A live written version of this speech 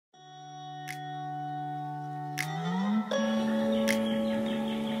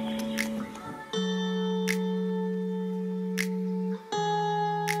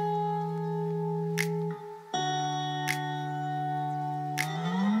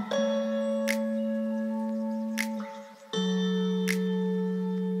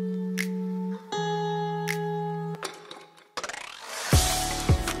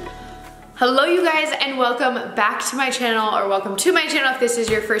Hello you guys and welcome back to my channel, or welcome to my channel if this is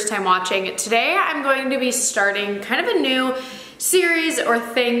your first time watching. Today I'm going to be starting kind of a new series or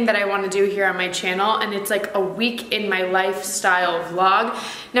thing that I want to do here on my channel, and it's like a week in my lifestyle vlog.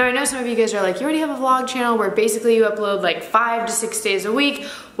 Now I know some of you guys are like, you already have a vlog channel where basically you upload like 5 to 6 days a week.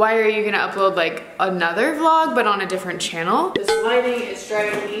 Why are you gonna upload like another vlog but on a different channel? This lighting is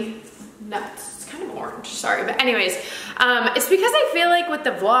driving me nuts. Kind of orange, sorry, but anyways, it's because I feel like with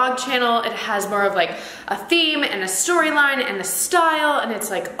the vlog channel it has more of like a theme and a storyline and a style, and it's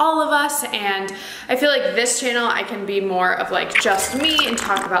like all of us, and I feel like this channel I can be more of like just me and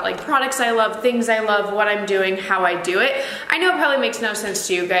talk about like products I love, things I love, what I'm doing, how I do it. I know it probably makes no sense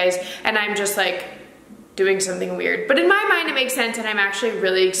to you guys and I'm just like doing something weird, but in my mind it makes sense and I'm actually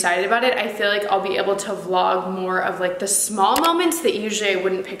really excited about it. I feel like I'll be able to vlog more of like the small moments that usually I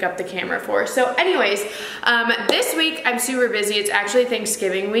wouldn't pick up the camera for. So anyways, this week I'm super busy. It's actually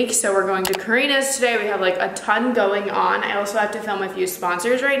Thanksgiving week, so we're going to Karina's today. We have like a ton going on. I also have to film a few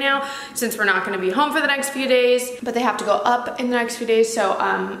sponsors right now since we're not going to be home for the next few days, but they have to go up in the next few days, so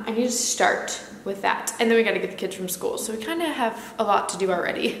I need to start with that. And then we gotta get the kids from school, so we kind of have a lot to do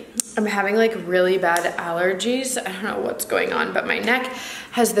already. I'm having like really bad allergies. I don't know what's going on, but my neck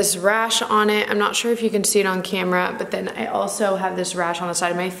has this rash on it. I'm not sure if you can see it on camera, but then I also have this rash on the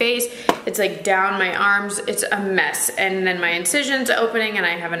side of my face. It's like down my arms. It's a mess. And then my incision's opening and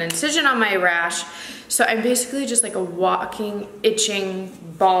I have an incision on my rash. So I'm basically just like a walking, itching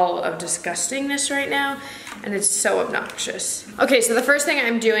ball of disgustingness right now, and it's so obnoxious. Okay, so the first thing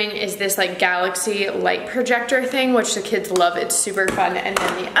I'm doing is this like galaxy light projector thing, which the kids love. It's super fun. And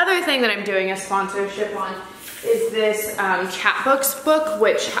then the other thing that I'm doing a sponsorship on is this Chatbooks book,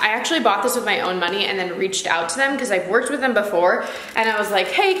 which I actually bought this with my own money and then reached out to them because I've worked with them before, and I was like,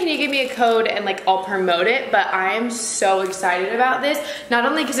 hey, can you give me a code and like I'll promote it. But I am so excited about this, not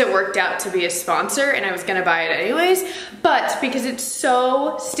only because it worked out to be a sponsor and I was gonna buy it anyways, but because it's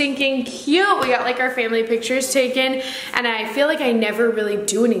so stinking cute. We got like our family pictures taken, and I feel like I never really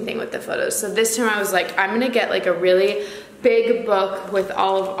do anything with the photos. So this time I was like, I'm gonna get like a really big book with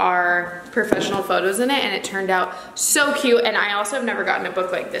all of our professional photos in it, and it turned out so cute. And I also have never gotten a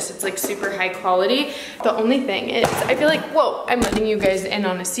book like this. It's like super high quality. The only thing is, I feel like, whoa, I'm letting you guys in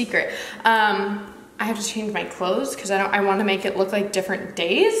on a secret. I have to change my clothes because I want to make it look like different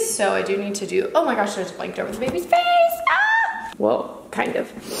days. So I do need to do, oh my gosh, there's a blanket over the baby's face. Ah! Whoa, kind of.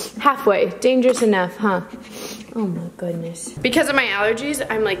 Halfway. Dangerous enough, huh? Oh my goodness. Because of my allergies,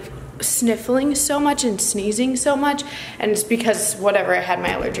 I'm like sniffling so much and sneezing so much, and it's because whatever I had my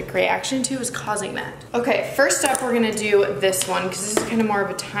allergic reaction to is causing that. Okay, first up we're gonna do this one because this is kind of more of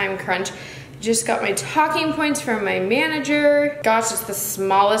a time crunch. Just got my talking points from my manager. Gosh, it's the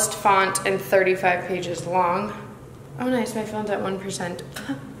smallest font and 35 pages long. Oh nice, my phone's at 1%.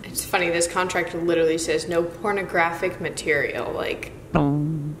 It's funny, this contract literally says no pornographic material, like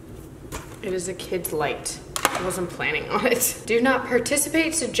it is a kid's light. I wasn't planning on it. Do not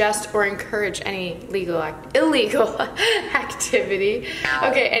participate, suggest, or encourage any illegal activity.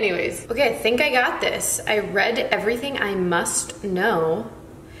 Okay, anyways. Okay, I think I got this. I read everything I must know,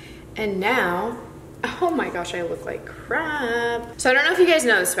 and now, oh my gosh, I look like crap. So I don't know if you guys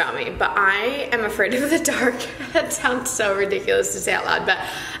know this about me, but I am afraid of the dark. That sounds so ridiculous to say out loud, but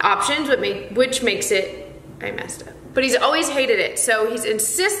options, which makes it, I messed up. But he's always hated it, so he's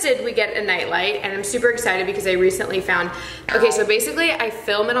insisted we get a nightlight, and I'm super excited because I recently found, okay, so basically I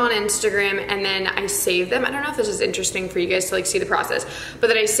film it on Instagram and then I save them. I don't know if this is interesting for you guys to like see the process, but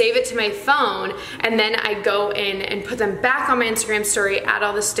then I save it to my phone, and then I go in and put them back on my Instagram story, add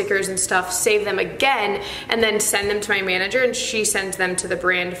all the stickers and stuff, save them again, and then send them to my manager, and she sends them to the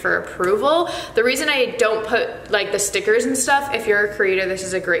brand for approval. The reason I don't put like the stickers and stuff, if you're a creator, this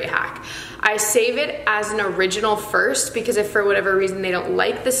is a great hack. I save it as an original first, because if for whatever reason they don't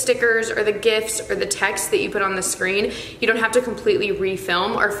like the stickers or the GIFs or the text that you put on the screen, you don't have to completely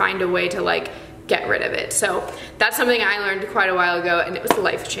refilm or find a way to like get rid of it. So that's something I learned quite a while ago, and it was a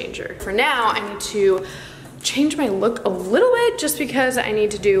life changer. For now, I need to change my look a little bit just because I need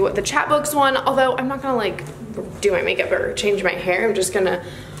to do the Chatbooks one, although I'm not gonna like do my makeup or change my hair. I'm just gonna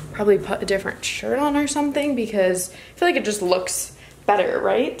probably put a different shirt on or something because I feel like it just looks better,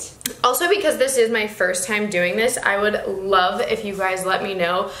 right? Also, because this is my first time doing this, I would love if you guys let me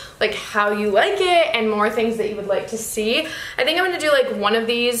know like how you like it and more things that you would like to see. I think I'm gonna do like one of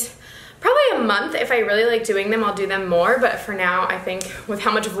these probably a month. If I really like doing them, I'll do them more, but for now, I think with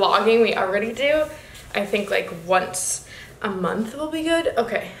how much vlogging we already do, I think like once a month will be good.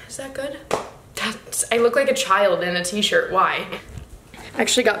 Okay, is that good? I look like a child in a t-shirt, why? I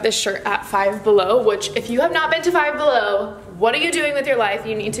actually got this shirt at Five Below, which if you have not been to Five Below, what are you doing with your life?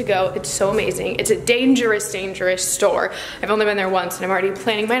 You need to go. It's so amazing. It's a dangerous, dangerous store. I've only been there once and I'm already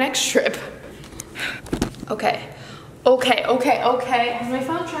planning my next trip. Okay. Has my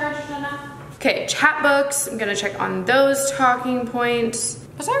phone charged enough? Okay, chat books. I'm gonna check on those talking points.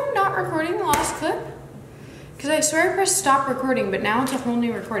 Was I not recording the last clip? Because I swear I pressed stop recording, but now it's a whole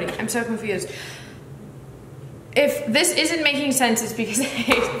new recording. I'm so confused. If this isn't making sense, it's because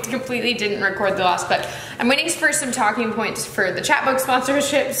I completely didn't record the last clip. I'm waiting for some talking points for the chat book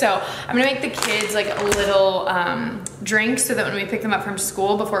sponsorship, so I'm gonna make the kids like a little drink so that when we pick them up from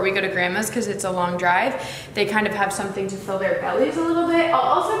school before we go to grandma's, because it's a long drive, they kind of have something to fill their bellies a little bit.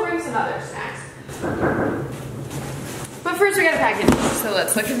 I'll also bring some other snacks. But first we gotta pack it, so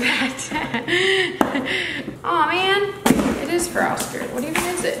let's look at that. Aw man, it is for Oscar. What even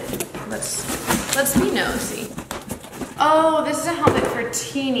is it? Let's be nosy. Oh, this is a helmet for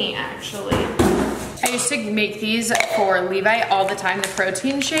Teeny, actually. I used to make these for Levi all the time, the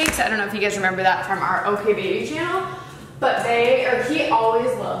protein shakes. I don't know if you guys remember that from our Okbaby channel, but he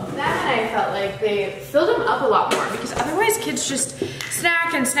always loved them, and I felt like they filled him up a lot more because otherwise kids just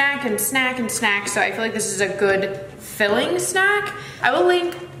snack and snack and snack and snack. So I feel like this is a good filling snack. I will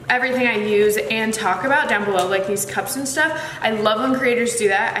link everything I use and talk about down below, like these cups and stuff. I love when creators do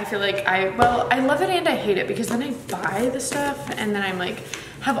that. I feel like I love it and I hate it because then I buy the stuff and then I'm like,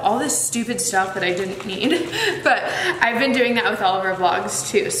 have all this stupid stuff that I didn't need. But I've been doing that with all of our vlogs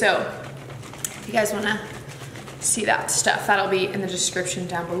too. So if you guys wanna see that stuff, that'll be in the description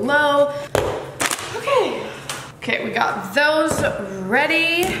down below. Okay, we got those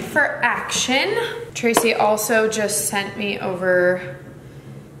ready for action. Tracy also just sent me over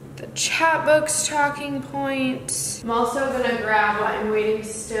the chat books talking points. I'm also gonna grab, while I'm waiting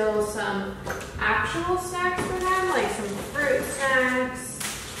still, some actual snacks for them, like some fruit snacks.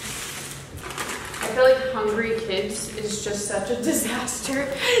 I feel like hungry kids is just such a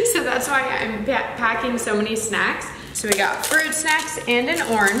disaster. So that's why I'm packing so many snacks. So we got fruit snacks and an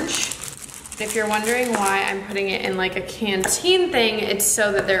orange. If you're wondering why I'm putting it in like a canteen thing, it's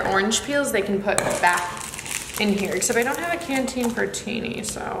so that their orange peels they can put back in here. Except I don't have a canteen for Teeny,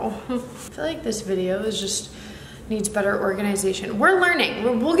 so I feel like this video is just needs better organization. We're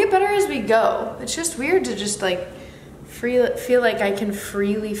learning. We'll get better as we go. It's just weird to just like feel like I can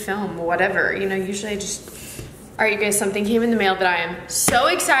freely film whatever. You know, usually I just, all right, you guys, something came in the mail that I am so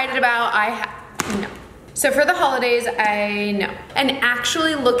excited about. No. So for the holidays, I know. And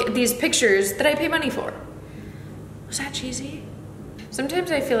actually look at these pictures that I pay money for. Was that cheesy?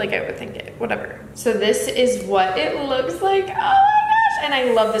 Sometimes I feel like I overthink it, whatever. So this is what it looks like. Oh my gosh, and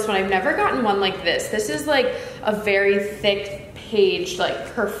I love this one. I've never gotten one like this. This is like a very thick page, like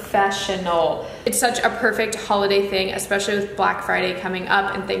professional. It's such a perfect holiday thing, especially with Black Friday coming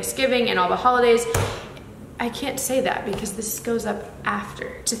up and Thanksgiving and all the holidays. I can't say that because this goes up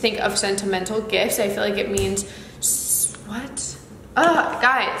after. To think of sentimental gifts, I feel like it means, what?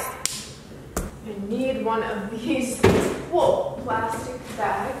 Guys, I need one of these, whoa, plastic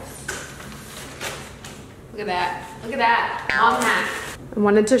bags. Look at that, look at that, on that. I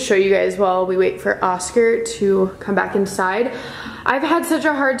wanted to show you guys while we wait for Oscar to come back inside. I've had such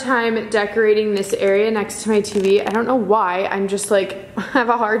a hard time decorating this area next to my TV. I don't know why, I'm just like, have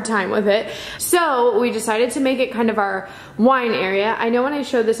a hard time with it. So we decided to make it kind of our wine area. I know when I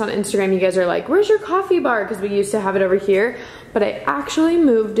showed this on Instagram, you guys are like, where's your coffee bar? Because we used to have it over here, but I actually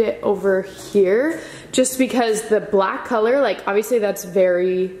moved it over here just because the black color, like obviously that's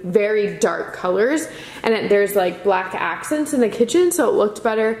very, very dark colors, and there's like black accents in the kitchen, so it looked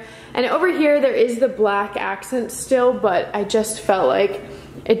better. And over here, there is the black accent still, but I just felt like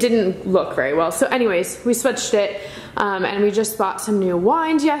it didn't look very well. So anyways, we switched it, and we just bought some new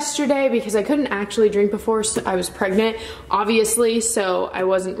wines yesterday because I couldn't actually drink before, so I was pregnant, obviously, so I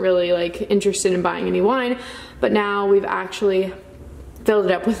wasn't really like interested in buying any wine, but now we've actually filled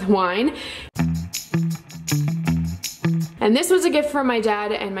it up with wine. And this was a gift from my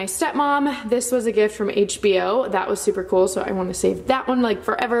dad and my stepmom. This was a gift from HBO. That was super cool, so I want to save that one like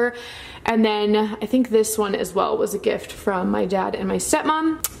forever. And then I think this one as well was a gift from my dad and my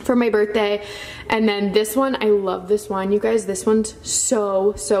stepmom for my birthday. And then this one, I love this wine, you guys. This one's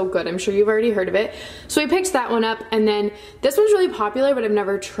so, so good. I'm sure you've already heard of it. So we picked that one up, and then this one's really popular, but I've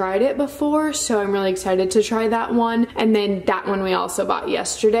never tried it before, so I'm really excited to try that one. And then that one we also bought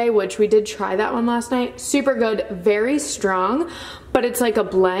yesterday, which we did try that one last night. Super good, very strong, but it's like a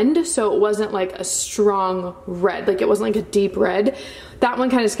blend, so it wasn't like a strong red, like it wasn't like a deep red. That one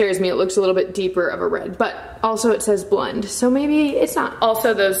kind of scares me. It looks a little bit deeper of a red, but also it says blend, so maybe it's not.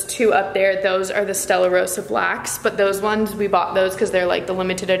 Also, those two up there, those are the Stella Rosa Blacks, but those ones, we bought those because they're like the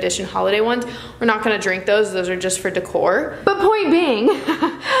limited edition holiday ones. We're not gonna drink those are just for decor. But point being,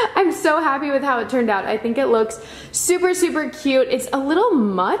 I'm so happy with how it turned out. I think it looks super, super cute. It's a little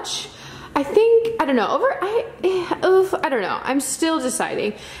much. I think, I don't know, I don't know. I'm still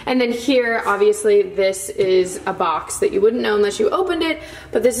deciding. And then here, obviously, this is a box that you wouldn't know unless you opened it,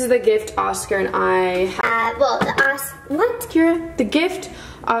 but this is the gift Oscar and I have. What, Kira? The gift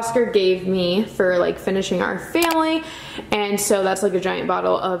Oscar gave me for like finishing our family, and so that's like a giant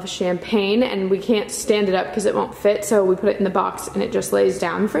bottle of champagne, and we can't stand it up because it won't fit, so we put it in the box and it just lays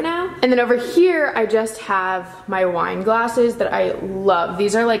down for now. And then over here I just have my wine glasses that I love.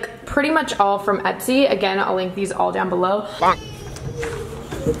 These are like pretty much all from Etsy. Again, I'll link these all down below.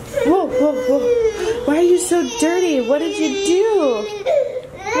 Whoa, whoa, whoa. Why are you so dirty? What did you do?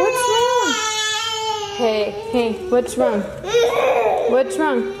 What's wrong? Hey, what's wrong? What's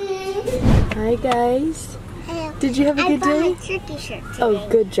wrong? Hi guys. Did you have a good day? I bought my turkey shirt today. Oh,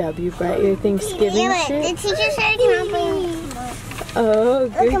 good job. You brought your Thanksgiving shirt? The teacher said oh,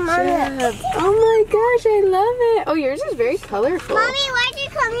 good job. Oh my gosh, I love it. Oh, yours is very colorful. Mommy, why'd you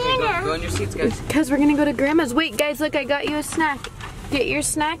come here now? Go in your seats, guys. Because we're going to go to Grandma's. Wait, guys, look, I got you a snack. Get your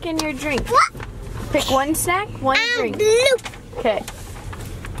snack and your drink. What? Pick one snack, one drink. Blue. Okay.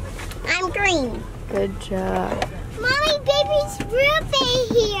 I'm green. Good job. Mommy, baby's birthday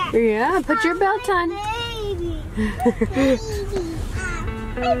here. Yeah, put your belt on. Baby.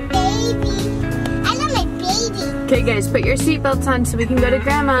 My baby. I love my baby. Okay, guys, put your seatbelts on so we can go to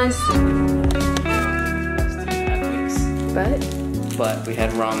Grandma's. But we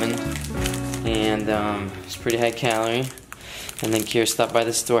had ramen, and it's pretty high calorie. And then Kira stopped by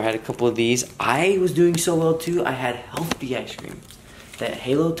the store, had a couple of these. I was doing so well too. I had healthy ice cream. That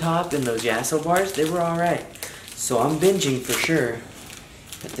Halo Top and those Yasso bars, they were alright. So I'm binging for sure.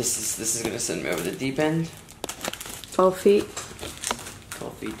 But this is gonna send me over the deep end. 12 feet.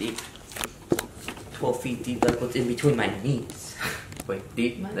 12 feet deep. 12 feet deep, like what's in between my knees. Wait,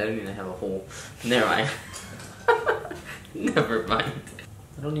 deep? What? That didn't even have a hole. Never mind. Never mind.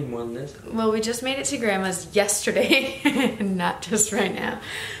 I don't need more than this. Well, we just made it to Grandma's yesterday, not just right now.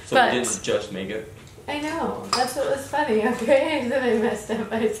 So we didn't just make it. I know, that's what was funny, okay? Then I messed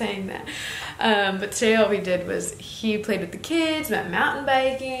up by saying that. But today all we did was he played with the kids, went mountain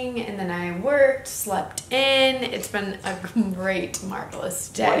biking, and then I worked, slept in. It's been a great, marvelous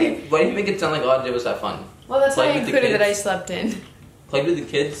day. Why do you make it sound like all I did was have fun? Well, that's why I included that I slept in. Played with the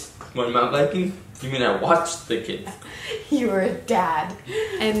kids, went mountain biking? You mean I watched the kids? You were a dad.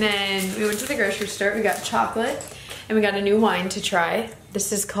 And then we went to the grocery store, we got chocolate, and we got a new wine to try.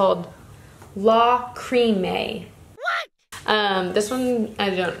 This is called La Creme. What? This one, I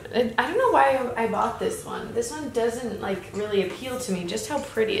don't know why I bought this one. This one doesn't like really appeal to me, just how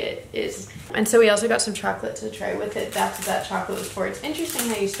pretty it is. And so we also got some chocolate to try with it. That's what that chocolate was for. It's interesting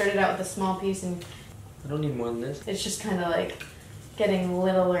how you started out with a small piece and I don't need more than this. It's just kind of like getting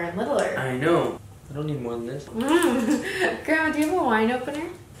littler and littler. I know. I don't need more than this. Grandma, do you have a wine opener?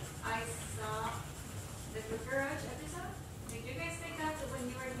 I saw the Garage episode. Did you guys think that's when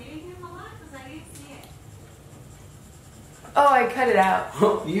you were hitting him a lot? Because I didn't see it. Oh, I cut it out.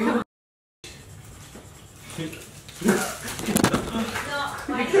 You? No,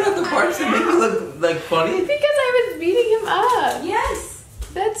 You cut out the parts that make you look like funny? Because I was beating him up. yes.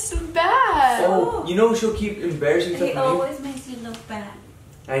 That's bad. Oh, you know she'll keep embarrassing stuff He on you? always makes you look bad.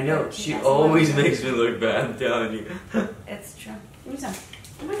 I know, she always makes me look bad, I'm telling you. It's true. Give me some.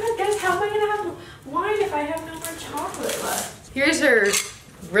 Oh my god, guys, how am I gonna have wine if I have no more chocolate left? Here's her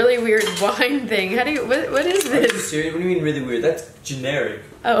really weird wine thing. How do you, what is Are you this? serious? What do you mean really weird? That's generic.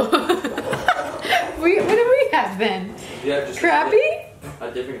 Oh. What do we have then? Yeah, just Crappy?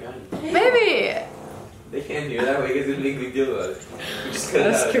 A different kind. Baby! They can't hear that way because it's a big deal about it. We just cut it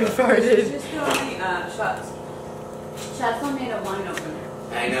out. That's retarded. Just throw the shots. Shots don't need a wine opener.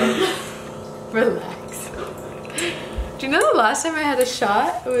 I know. Relax. Do you know the last time I had a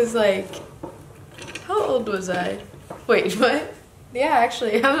shot? It was like, how old was I? Wait, what? Yeah,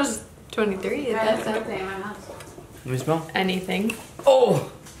 actually, I was 23 at that time. In my house. Let me smell. Anything.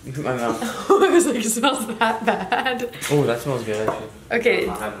 Oh! You hit my mouth. I was like, it smells that bad. Oh, that smells good actually. Okay,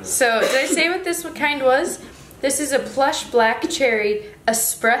 so did I say what this kind was? This is a plush black cherry,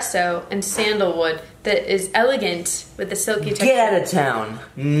 espresso, and sandalwood that is elegant with a silky texture. Get out of town.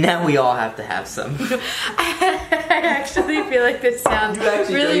 Now we all have to have some. I actually feel like this sounds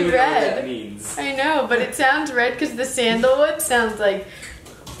really red. Know what that means. I know, but it sounds red because the sandalwood sounds like...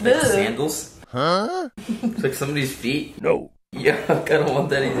 Like sandals? Huh? It's like somebody's feet? No. Yeah, I don't want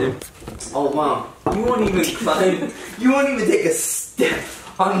that either. Oh, Mom, you won't even climb. You won't even take a step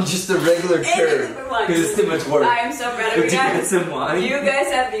on just a regular curb because it's too much work. I'm so proud of you guys. Some wine. You guys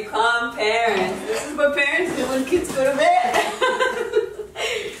have become parents. This is what parents do when kids go to bed.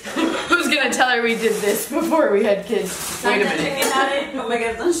 Who's gonna tell her we did this before we had kids? Wait a minute. Oh my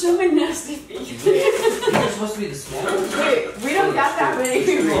god, don't show my nasty feet. You're supposed to be the smallest. Wait, we don't got that many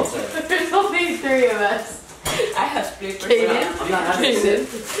people. There's only 3 of us. I have split for Kaden? I'm not having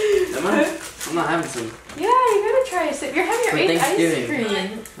some. Am I? I'm not having some. Yeah, you gotta try a sip. You're having your For 8th ice Thanksgiving.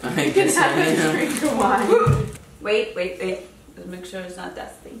 cream. I You can guess I have a am. drink of wine. Wait. Let's make sure it's not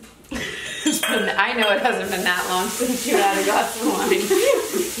dusty. I know it hasn't been that long since you had a glass of wine.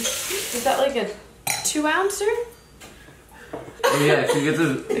 Is that like a 2-ouncer? Oh yeah, she gets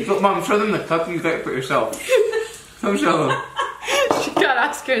a. Mom, show them the cup you got for yourself. Come show them. She got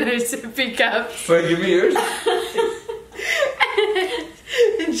Oscar a nice sippy cup. Wait, give me yours.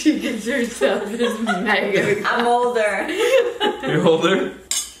 And she gets herself this mega cup. I'm older. You're older.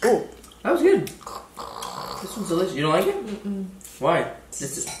 Oh, that was good. This one's delicious. You don't like it? Why? It's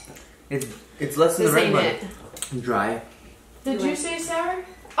less than This the red ain't one. it. Dry. Did you say sour?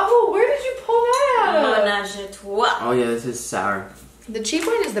 Oh, where did you pull that out of? Menage a trois. Oh yeah, this is sour. The cheap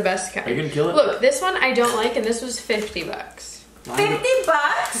one is the best kind. Are you gonna kill it? Look, this one I don't like, and this was $50.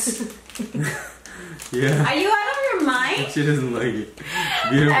 $50? Yeah. Are you out of your mind? She doesn't like it. I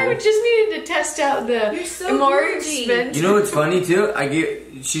Beautiful. just needed to test out the You're so more bougie. expensive. You know what's funny too?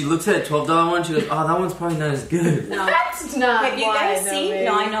 She looks at a $12 one. She goes, "Oh, that one's probably not as good." No. That's not Have you why, guys though, seen? babe.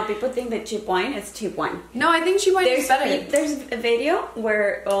 No, I know people think that cheap wine is cheap wine. No, I think cheap wine is better. There's a video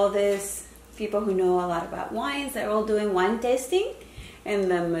where all these people who know a lot about wines, they're all doing wine tasting, and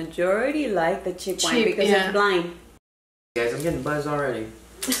the majority like the cheap wine because it's blind. Guys, I'm getting buzzed already.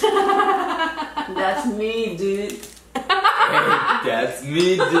 That's me, dude. Hey, that's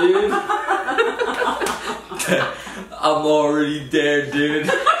me, dude. I'm already there, dude.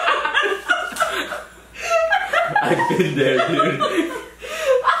 I've been there, dude.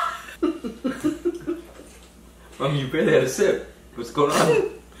 Mom, you barely had a sip. What's going on?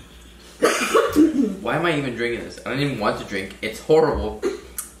 Why am I even drinking this? I don't even want to drink. It's horrible.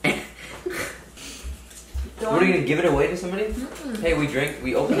 What are you gonna give it away to somebody? Hey,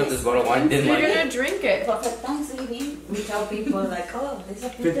 we opened up this bottle of wine, didn't You're like gonna it. drink it. But for Thanksgiving, we tell people like, oh, this is a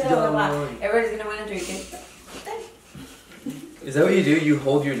 $50 $50 wine. wine. Everybody's gonna want to drink it. Is that what you do? You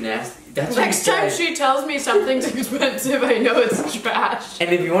hold your nasty. That's what Next you time said. she tells me something's expensive, I know it's trash.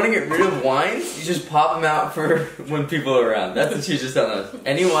 And if you want to get rid of wines, you just pop them out for when people are around. That's what she's just telling us.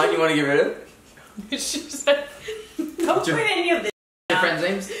 Any wine you want to get rid of? She said, Don't put any of this. Your friends'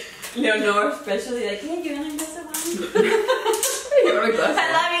 names? Leonore, especially, like, hey, you want a glass of wine? You want a glass? I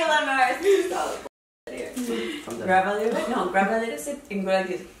love you, Leonore. Here. I'm done. Grab a little sip and go like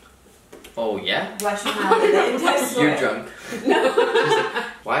this. Oh yeah? Wash your mouth with it. I swear. You're drunk. No.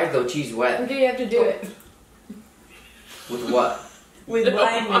 Why is the cheese wet? okay, you have to do it. With what? With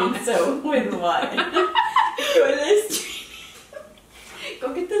wine, so with wine. Go to Listerine.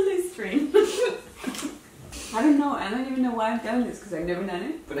 Go get the Listerine. I don't even know why I'm doing this because I've never done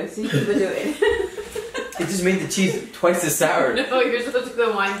it, but I've seen people do it. It just made the cheese twice as sour. No, you're supposed to do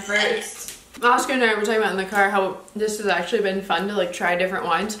the wine first. Oscar and I were talking about in the car how this has actually been fun to like try different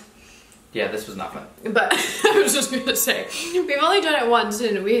wines. Yeah, this was not fun. But I was just gonna say, we've only done it once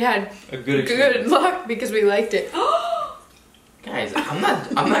and we had A good experience. good luck because we liked it. Guys, I'm not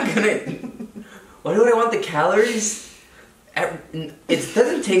gonna. Why do I want the calories? It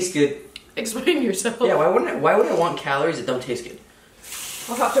doesn't taste good. Explain yourself. Yeah, why would I want calories that don't taste good?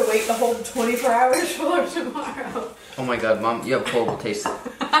 I'll have to wait the whole 24 hours for tomorrow. Oh my god, Mom, you have horrible taste. Well,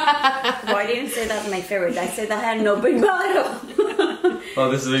 I didn't say that's my favorite. I said I had an open bottle. Oh,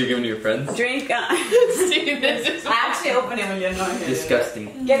 this is what you're giving to your friends? Drink. See, this is I actually open it when you're not here.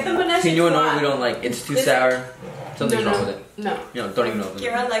 Disgusting. Get the menage Can you know what we a trois. don't like? It's too sour. Something's No, wrong with it. No. You know, don't even open it.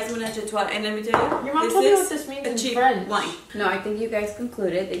 Kira likes menage a trois, and let me tell you, Your mom this told me is what this means a in cheap French. wine. No, I think you guys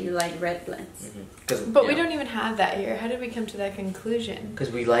concluded that you like red blends. But we don't even have that here. How did we come to that conclusion?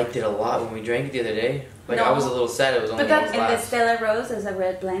 Because we liked it a lot when we drank it the other day. Like, No. I was a little sad it was only But that's- one And the glass. Stella Rose is a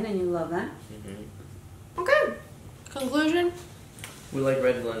red blend, and you love that. Okay. Conclusion? We like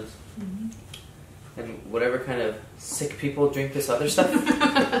red blends. And whatever kind of sick people drink this other stuff.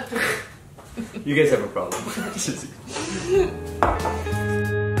 You guys have a problem.